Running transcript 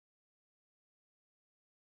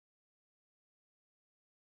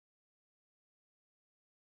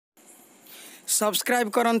Subscribe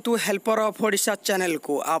करंतु helper of Odisha channel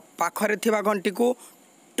को आप पाखरे थिबा घंटी को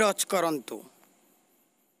टच करंतु।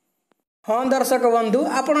 हाँ दर्शक बंधु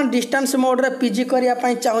आपण डिस्टेंस मोड रे पीजी करिया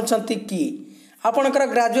पई चाहउछंती कि आपणकर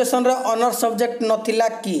ग्रेजुएशन रे ऑनर सब्जेक्ट नथिला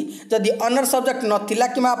कि जदि ऑनर सब्जेक्ट नथिला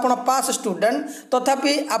कि आपण पास स्टूडेंट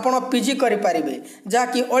तथापि आपण पीजी करि परिबे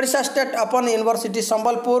जाकि Odisha state open university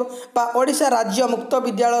Sambalpur बा ओडिशा राज्य मुक्त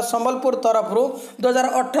विद्यालय संबलपुर तरफ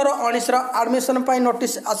 2018-19 रो एडमिशन पई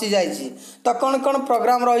नोटिस आसी जायछि। तो कौन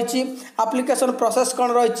प्रोग्राम रही एप्लिकेशन प्रोसेस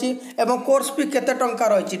कौन रही एवं कोर्स फी केते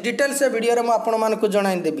टंका रही डिटेल से वीडियो रे मु आपण मानकु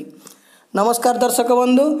जणाई देबी। नमस्कार दर्शक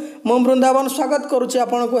बंधु मु वृंदावन स्वागत करुच्ची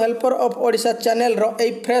आपन को helper of Odisha channel row A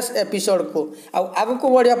fresh episode को आगु को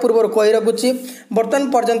बढ़िया पूर्व कही रखुच्छी बर्तमान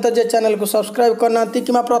पर्यंत जे चैनल को सब्सक्राइब करना कि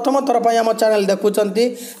प्रथम थर पर आम चैनल देखुंती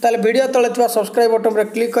ताले वीडियो तले थिबा सब्सक्राइब बटन रे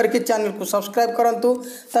क्लिक करके चैनल को सब्सक्राइब करंतु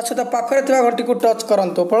ता सहित पाखरे थिबा घंटी को टच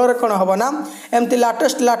करंतु फल कौन हम ना एमती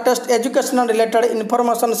लेटेस्ट एजुकेशनल रिलेटेड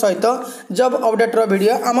इनफॉरमेशन सहित जॉब अपडेट रो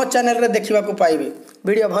वीडियो आम चैनल रे देखिबा को पाइबे।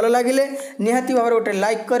 वीडियो भल लगिले निहाती भाव गोटे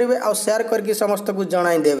लाइक करेंगे और शेयर करके समस्त को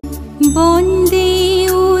जणाई देवे। वंदे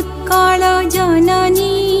उत्कल जननी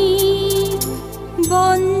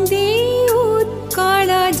वंदे उत्कल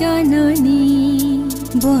जननी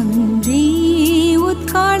वंदे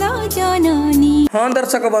उत्कल जननी। हाँ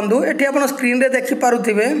दर्शक बंधु एठी आपण स्क्रीन रे देखि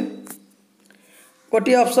पारुथिबे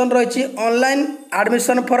गोटे ऑप्शन रही online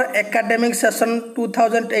admission for academic session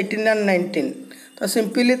 2018-19 तो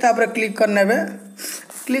सिंपली तापर क्लिक करने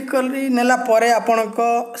क्लिक कर नेला परे आपणक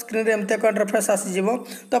स्क्रीन रे एमते इंटरफेस आसीज।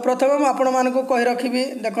 तो प्रथम आपण मानकु कहि रखिबी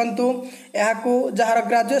देखंतु एहाकु जहार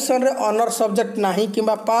ग्रेजुएशन रे ऑनर सब्जेक्ट नाही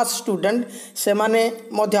किबा पास स्टूडेंट से माने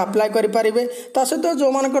मध्य अप्लाई करि परिबे ता सहित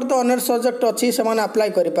जो मानकर तो ऑनर सब्जेक्ट अछि से माने अप्लाई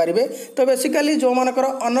करि परिबे। तो बेसिकली जो मानकर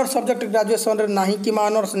ऑनर सब्जेक्ट ग्रेजुएशन रे नाही किबा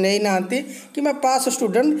ऑनर्स नै नांती किबा पास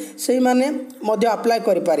स्टूडेंट से माने मध्य अप्लाई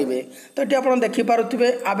करि परिबे। तो एटी आपण देखि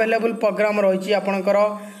पारुथिबे अवेलेबल प्रोग्राम रहिछि आपणकर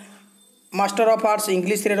मास्टर ऑफ आर्ट्स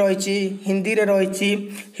इंग्लिश रे रही हिंदी रे रही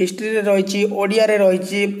हिस्ट्री रे रही ओडिया रे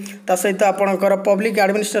रही सहित आपणकर पब्लिक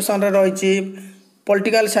एडमिनिस्ट्रेशन रे रही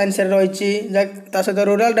पॉलिटिकल साइंस रे रही सहित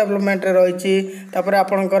रूरल डेवलपमेंट रे रही तापर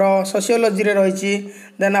आपणकर सोशियोलॉजी रे रही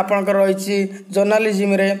देन आपणकर रही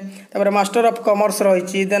जर्नलिज्म रे तापर मास्टर ऑफ कॉमर्स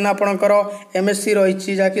रही देन आपणकर एमएससी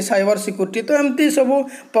रही जहाँकि साइबर सिक्यूरिटी। तो एमती सब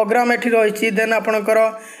प्रोग्राम एठी रही देन आपणकर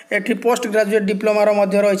एठी पोस्ट ग्रेजुएट डिप्लोमा रो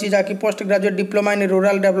मध्य रही जहाँकि post graduate diploma in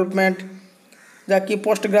rural development जहाँकि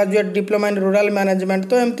post graduate diploma in rural management.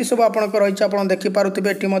 तो एमती सब आपणकर रही आप देखिपे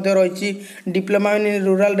एटी रही diploma in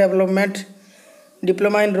rural development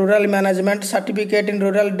diploma in rural management certificate in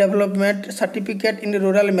rural development certificate in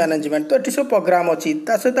rural management. तो ये सब प्रोग्राम अच्छी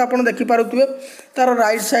सहित आप देखिपे तार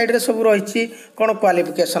राइट साइड रे सब रही कौन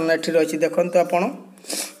क्वालिफिकेशन एटी रही देखो आप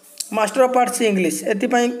master of arts English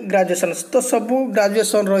एपाई graduation तो सब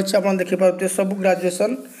ग्रेजुएशन रही आप देखिपे सब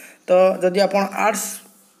ग्रेजुएशन। तो जदि आप आर्ट्स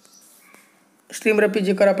स्ट्रीम रे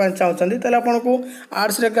पीजी करा चाहते तेल आपन को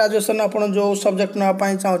आर्ट्स रे ग्रेजुएशन आपन जो सब्जेक्ट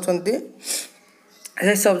नापी चाहते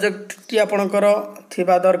से सब्जेक्ट टी आपणकर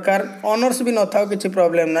थिबा दरकार ऑनर्स भी न था किसी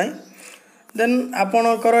प्रॉब्लम ना। देन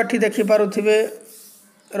आपणकर एठी देखि पारुथिबे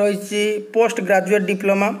रही पोस्ट ग्रेजुएट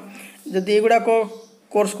डिप्लोमा जदि एगुड़ाक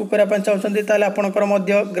कोर्स को करा चाहते ताले आपणकर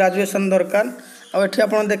मध्य ग्रेजुएशन दरकार आ एठी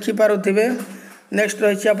आपन देखि पारुथिबे नेक्स्ट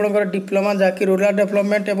रही आपंकर डिप्लोमा जहाँकि रूरल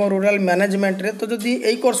डेवलपमेंट और रूरल मैनेजमेंट रे। तो जदि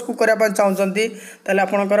यही कोर्स को करा चाहते ताले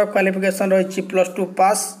आपंकर क्वालिफिकेशन रही +2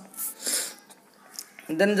 पास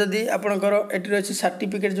देन जदि आपंकर एटी रही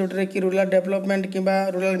सर्टिफिकेट जोटे कि रूरल डेवलपमेंट किंबा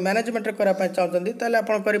रूरल मैनेजमेंट रे करा चाहते ताले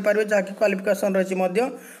आपन करि पारबे जहाँकि क्वालिफिकेशन रही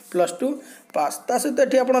 +2 पास। ता सहित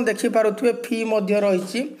एटी आपन देखि पारुथबे फी मध्य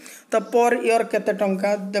रही तो पर ईयर केते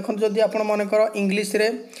टंका देखो जदि आपन मनकर इंग्लिश रे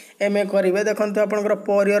एमए करेंगे देखो आपंकर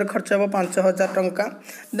पर ईयर खर्च हम 5,000 टंका।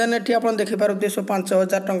 देन एटी आप देखिपे सो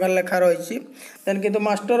 5,000 टंका लेखा रही देन किंतु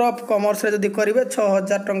मास्टर ऑफ कॉमर्स रे जदि करेंगे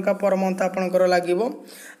 6,000 टंका पर मंथ आपंकर लगिवो।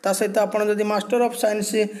 ता सहित आपन जदि master of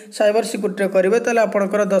science cyber security करेंगे ताले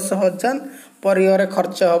आपंकर 10,000 पर ईयर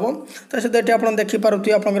खर्च हम। तो सहित ये आप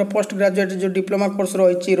देखिपे आपंकर पोस्ट ग्रेजुएट जो डिप्लोमा कोर्स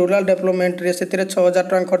रही रूरल डेवलपमेंट रे से 6,000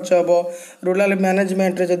 टंका खर्च हम रूरल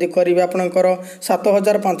मैनेजमेंट रे जदि करेंगे आपंकर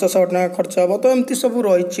 7,500 टंका खर्च हम। तो एमती सब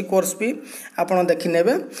रही कोर्स भी आपन देखि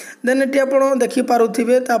नेबे। देन एटी आपन देखि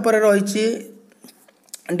पारुथिबे तापर रही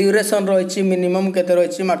ड्यूरेशन रही मिनिमम केते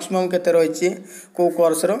रही मैक्सिमम केते रही को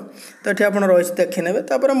कोर्स रो। तो एटी आपन रही देखि नेबे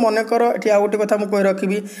तापर मनकर एटी आ गोटे कथा मु कहि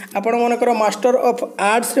रखिबी आपन मनकर मास्टर ऑफ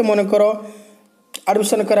आर्ट्स रे मनकर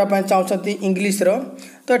एडमिशन करा पय चाहछंती इंग्लिश रो।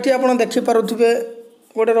 तो एटी आपन देखि पारुथिबे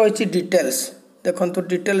गोटे रही डिटेल्स देखो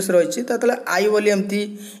डिटेल्स रही आई बोली एमती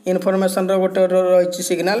इनफॉरमेशन गोटे रही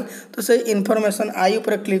सिग्नल। तो से इनफॉरमेशन आई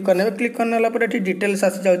उपर क्लिक करने डिटेल्स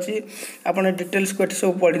आसी जाऊँगी आप डिटेल्स को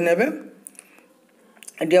सब पढ़ी ने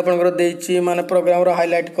ये आपंकर देती माने प्रोग्राम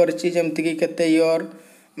हाइलाइट करछि जेमति कि केते ईयर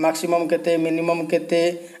मैक्सिमम केते मिनिमम केते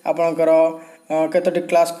आपंकर केतोटी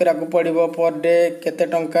क्लास करा को पड़िबो पर डे केते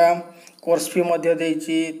टंका कोर्स फी मध्य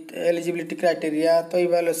देछि एलिजिबिलिटी क्राइटेरिया तो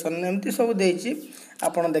इवैल्यूएशन एमती सब देछि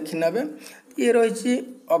आपण देखि नेबे ये रही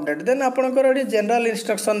अपडेट देन आपंकर जनरल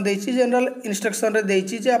इंस्ट्रक्शन देछि जनरल इंस्ट्रक्शन रे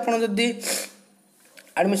देछि जे आपण जदी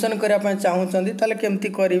एडमिशन करने चाहूँगी ताले केमती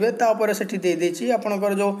करेंगे तापर से देदेछि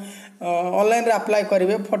आपणकर जो ऑनलाइन रे अप्लाई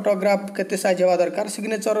करेंगे फोटोग्राफ केते साइज हवा दरकार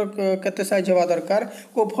सिग्नेचर केते साइज हवा दरकार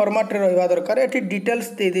को फॉर्मेट रे रहबा दरकार एठी डिटेल्स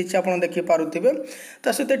दे देछि आपण देखि पारुथिबे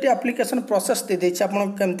ता सहित एठी एप्लिकेशन प्रोसेस दे देछि आपण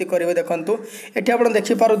केमती करेंगे देखंतु एठी आपण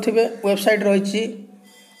देखि पारुथिबे वेबसाइट रहिछि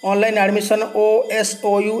ऑनलाइन एडमिशन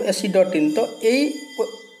OSOUSC.in तो यही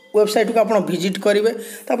वेबसाइट को आप विजिट करेंगे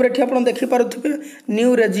तापर ये आप देखिपे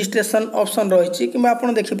न्यू रजिस्ट्रेशन ऑप्शन रही कि आप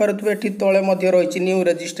देखिपे ये तले रही न्यू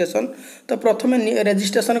रजिस्ट्रेशन तो प्रथम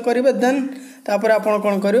रजिस्ट्रेशन करेंगे देन तापर आप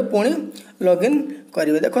कौन करेंगे पुणी लॉगिन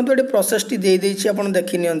करेंगे देखो ये प्रोसेस टी दे देछि आप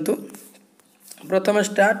देखि नियंतु प्रथम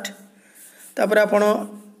स्टार्ट तापर आप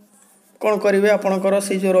कौन करेंगे आपणकर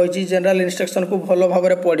से जो रही जनरल इंस्ट्रक्शन को भल भाव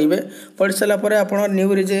में पढ़ी सारापर आप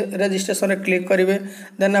न्यू रजिस्ट्रेशन क्लिक करेंगे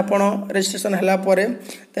देन आप रजिस्ट्रेशन है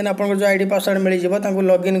देन आप जो आईडी पासवर्ड मिल जाए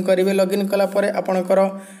लॉगिन करेंगे लॉगिन कलापर आपणकर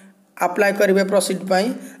अप्लाई करेंगे प्रोसीड पाई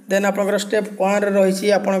देन आपणकर स्टेप 1 रही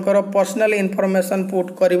आपणकर पर्सनल इनफॉरमेशन पुट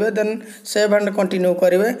करेंगे देन सेव एंड कंटिन्यू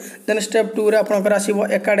करेंगे देन स्टेप 2 रे आपणकर आसीबो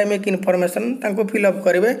एकेडमिक इनफॉरमेशन तांको फिलअप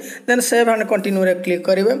करेंगे देन सेव एंड कंटिन्यू रे क्लिक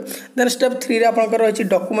करेंगे देन स्टेप 3 रे आपणकर रही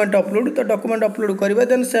डॉक्यूमेंट अपलोड तो डॉक्यूमेंट अपलोड करेंगे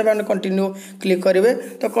then save and continue click करेंगे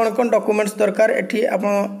तो कौन कौन डॉक्यूमेंट्स दरकार एठी आप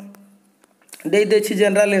दे देछि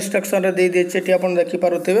जनरल इंस्ट्रक्शन रे दे देछि एठी आपण देखि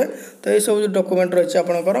पारुथिबे तो ये सब जो डॉक्यूमेंट रही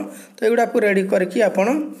आपणकर तो एगुडा को रेडी करके आपण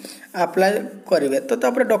अप्लाई करेंगे तो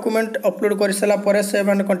तापर डॉक्यूमेंट अपलोड कर सारा पर सेव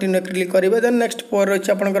एंड कंटिन्यू क्लिक करेंगे देन नेक्स्ट पर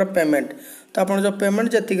रही आपणकर पेमेंट तो आप जो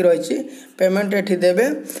पेमेंट जी रही पेमेंट एठी देबे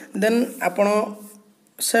देन आपण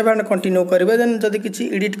सेव एंड कंटिन्यू करेंगे देन जदि किसी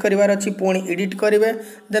एडिट करिवार अछि पुणी एडिट करेंगे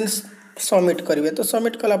देन सबमिट करेंगे तो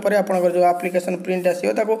सबमिट कलापर आपंकर जो एप्लिकेशन प्रिंट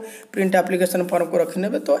आसो प्रिंट एप्लिकेशन फॉर्म को रखिने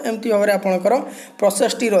तो एमती भाव में आपंकर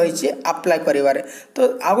प्रोसेस टी रही अप्लाई करें तो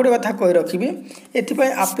आ गए कथा कही रखी एपाई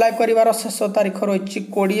अप्लाई कर शेष तारीख रही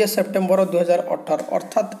 20 सेप्टेम्बर 2018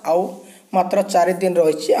 अर्थात आउ मात्र 4 दिन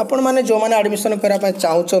रही आपण मैंने जो मैंने एडमिशन करने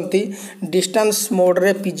चाहूँगी डिस्टेंस मोड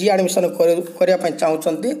रे पीजी एडमिशन करने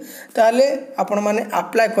चाहूँगी ताले आपण मैंने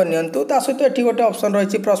अप्लाई करनियंतु ता सहित एठी गोटे ऑप्शन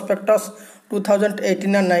रही प्रोस्पेक्टस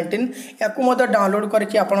 2018 और 19 या डाउनलोड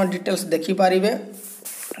करके आप डिटेल्स देखिपारे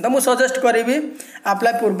तो मुझे सजेस्ट करी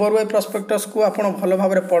अप्लाई पूर्वर ए प्रोस्पेक्टस को आप भल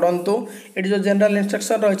भाव में पढ़तु ये जो जनरल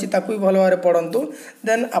इंस्ट्रक्शन रही भी भल भाव में पढ़तु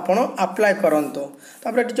देन आप अप्लाई करतु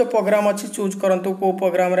ये जो प्रोग्राम अच्छी चूज करूँ कौ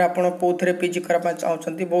प्रोग्राम आप कौन पीजी करने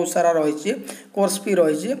चाहते बहुत सारा रही कोर्स भी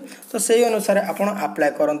रही तो से अनुसार आप अप्लाई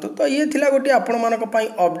करतु तो ये थिला गोटे आपण मानक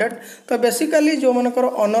अपडेट तो बेसिकली जो मानकर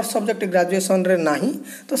ऑनर्स सब्जेक्ट ग्रेजुएशन रे नाही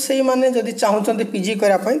तो से माने जदि चाहते पीजी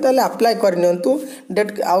करने ताले अप्लाई करनियंतु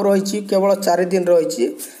डेट आउ रही केवल 4 दिन रही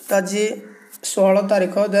तो आज 16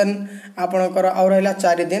 तारीख देन आपणकर आउ रहा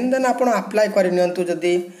 4 दिन देन आप अप्लाई करनियंतु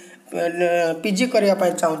जदि पीजी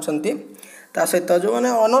करने चाहते ता सहित जो मैंने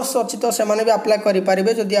ऑनर्स अच्छी तो से भी अप्लाई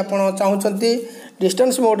करेंगे जदि आप चाहते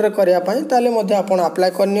डिस्टेंस मोड रे करने ताले आप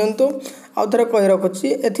अप्लाई करनियंतु आउ थे कही रखुच्छी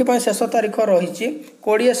एपाई शेष तारीख रही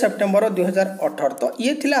 20 सेप्टेम्बर 2018 तो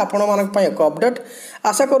ये थिला आपण मानक पई एक अपडेट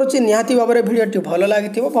आशा करुच्ची निहाती भाव में भिडियोटी भल लगी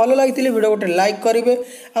भिडियो गोटे लाइक करेंगे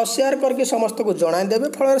आ शेयर करके समस्त को जनादेवे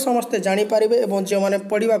फल समस्ते जानीपारे और जो मैंने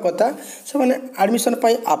पढ़ा कथा से एडमिशन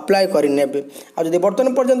अप्लाई करने आदि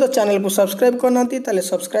बर्तमान पर्यंत चैनल को सब्सक्राइब करना ताले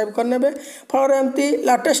सब्सक्राइब करने फल एमती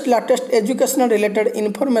लाटेस्ट एजुकेशनल रिलेटेड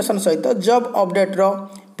इनफॉरमेशन सहित जॉब अपडेट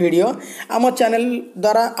वीडियो आम चैनल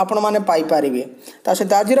द्वारा आपण मैंने पाइपारे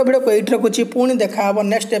सहित आज वीडियो को ये रखुच्छी पुणी देखा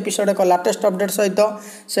नेक्स्ट एपिसोड एक लाटेस्ट अपडेट सहित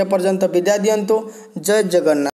से पर्यंत विदाय दिंतु जय जगन्नाथ।